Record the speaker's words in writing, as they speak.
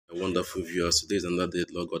Wonderful viewers. Today is another day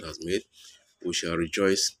the Lord God has made. We shall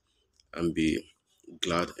rejoice and be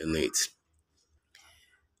glad in it.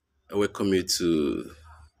 I welcome you to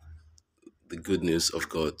the good news of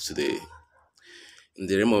God today. In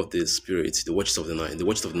the realm of the spirit, the watches of the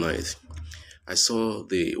night, I saw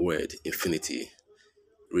the word infinity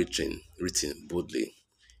written boldly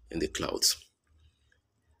in the clouds.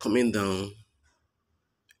 Coming down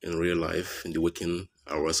in real life in the waking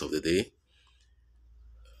hours of the day,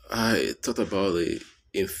 I thought about the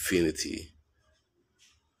infinity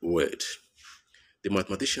word. The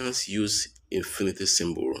mathematicians use infinity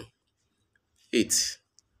symbol. Eight,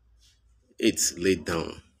 eight laid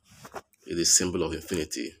down is a symbol of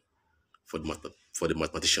infinity for the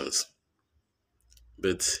mathematicians.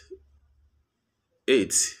 But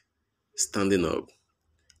eight standing up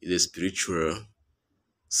is a spiritual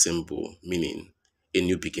symbol, meaning a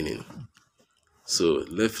new beginning. So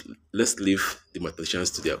let's leave the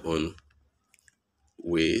mathematicians to their own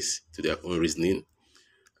ways, to their own reasoning,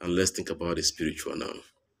 and let's think about the spiritual now.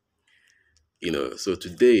 So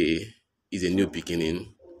today is a new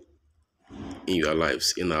beginning in your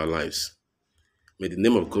lives, in our lives. May the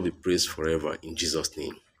name of God be praised forever in Jesus'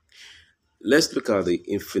 name. Let's look at the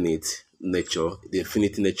infinity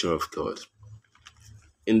nature of God.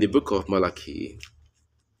 In the book of Malachi,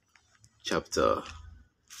 chapter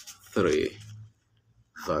 3,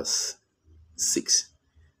 verse 6,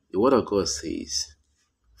 the word of God says,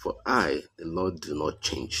 "For I, the Lord, do not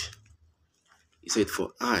change." He said,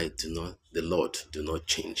 "For I, the Lord, do not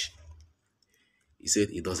change." He said,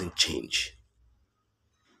 He doesn't change.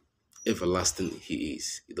 Everlasting He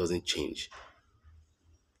is. He doesn't change.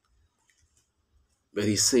 But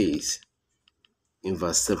He says, in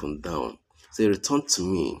verse 7 down, say, "Return to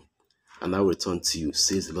me, and I will return to you,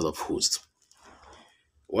 says the Lord of hosts."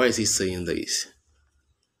 Why is He saying this?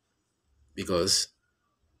 Because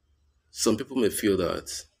some people may feel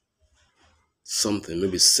that something,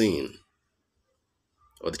 maybe sin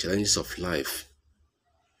or the challenges of life,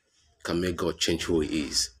 can make God change who He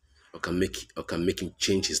is, or can make Him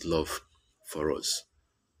change His love for us.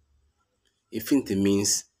 Infinity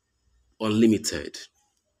means unlimited,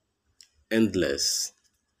 endless.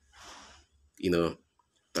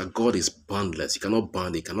 That God is boundless. You cannot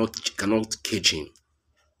bound Him, cannot cage Him.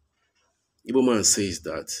 Igbo man says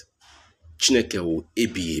that Chineke will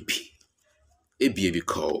ebi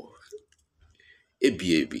call.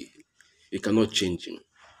 Ebi. You cannot change Him.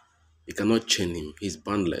 You cannot change Him. He's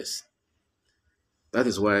boundless. That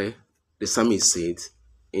is why the psalmist said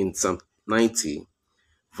in Psalm 90,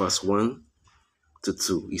 verse 1 to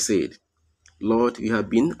 2, he said, "Lord, you have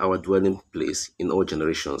been our dwelling place in all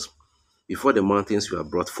generations. Before the mountains were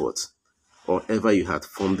brought forth, or ever you had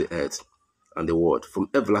formed the earth and the world, from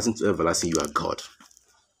everlasting to everlasting you are God."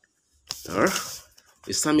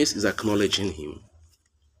 The psalmist is acknowledging Him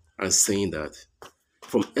and saying that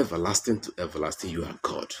from everlasting to everlasting you are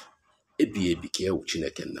God. He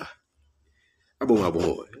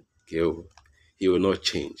will not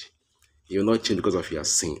change. He will not change because of your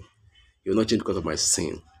sin. He will not change because of my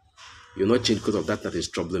sin. He will not change because of that is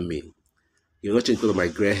troubling me. He will not change because of my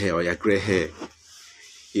gray hair or your gray hair.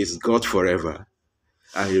 He is God forever.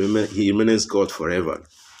 And He remains God forever.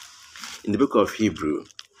 In the book of Hebrew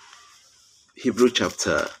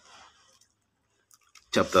chapter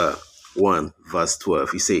 1, verse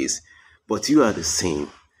 12, he says, "But you are the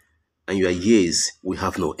same, and your years will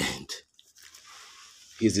have no end."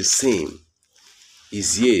 He's the same.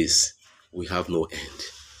 His years will have no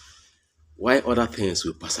end. Why other things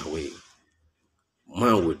will pass away?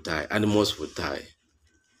 Man will die, animals will die,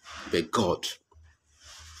 but God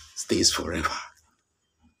stays forever.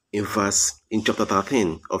 In chapter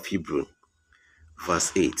 13 of Hebrew,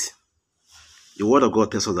 verse 8, the word of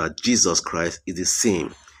God tells us that Jesus Christ is the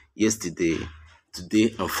same yesterday,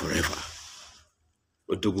 today, and forever.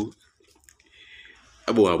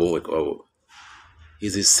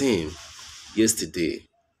 He's the same yesterday,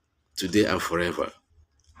 today, and forever.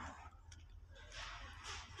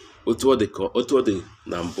 Otu ọ dị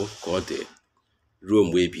na mbụ ka ọ dị ruo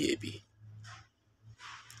mgbe ebighị ebi.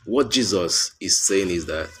 What Jesus is saying is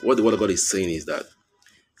that, what the word of God is saying is that,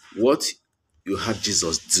 what you had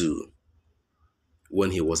Jesus do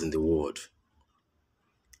when He was in the world,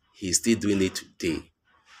 He's still doing it today,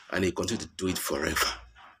 and He continues to do it forever.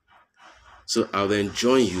 So I'll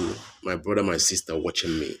enjoy you, my brother, my sister,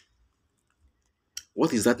 watching me.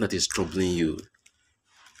 What is that is troubling you?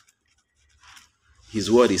 His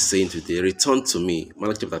word is saying today, return to me.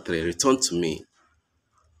 Malachi chapter 3, return to me,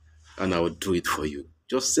 and I will do it for you.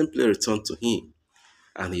 Just simply return to Him,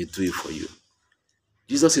 and He'll do it for you.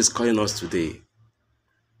 Jesus is calling us today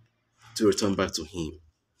to return back to Him.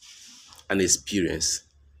 and experience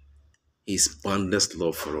His boundless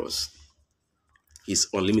love for us, His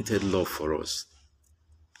unlimited love for us.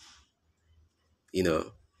 You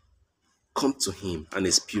know, come to Him and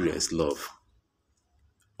experience love,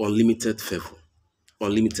 unlimited favor,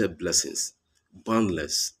 unlimited blessings,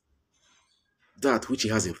 boundless. That which He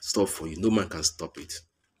has in store for you, no man can stop it.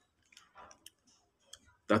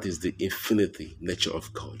 That is the infinity nature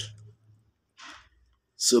of God.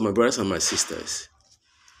 So, my brothers and my sisters,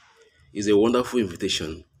 it's a wonderful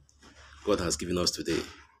invitation God has given us today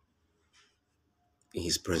in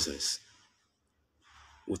His presence.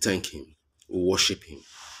 We thank Him, we worship Him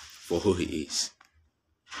for who He is.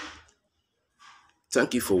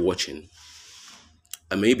 Thank you for watching,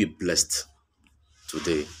 and may you be blessed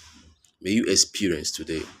today. May you experience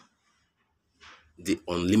today the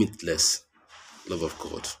unlimitless love of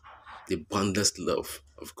God, the boundless love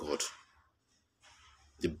of God,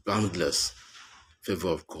 the boundless favor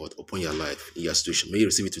of God upon your life, in your situation. May you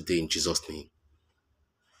receive it today in Jesus' name.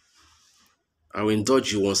 I will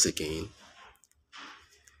indulge you once again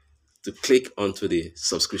to click onto the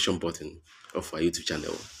subscription button of our YouTube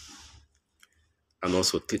channel and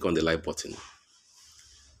also click on the like button.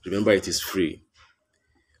 Remember, it is free.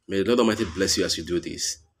 May the Lord Almighty bless you as you do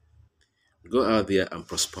this. Go out there and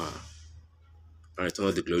prosper and return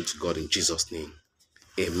all the glory to God in Jesus' name.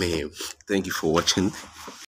 Amen. Thank you for watching.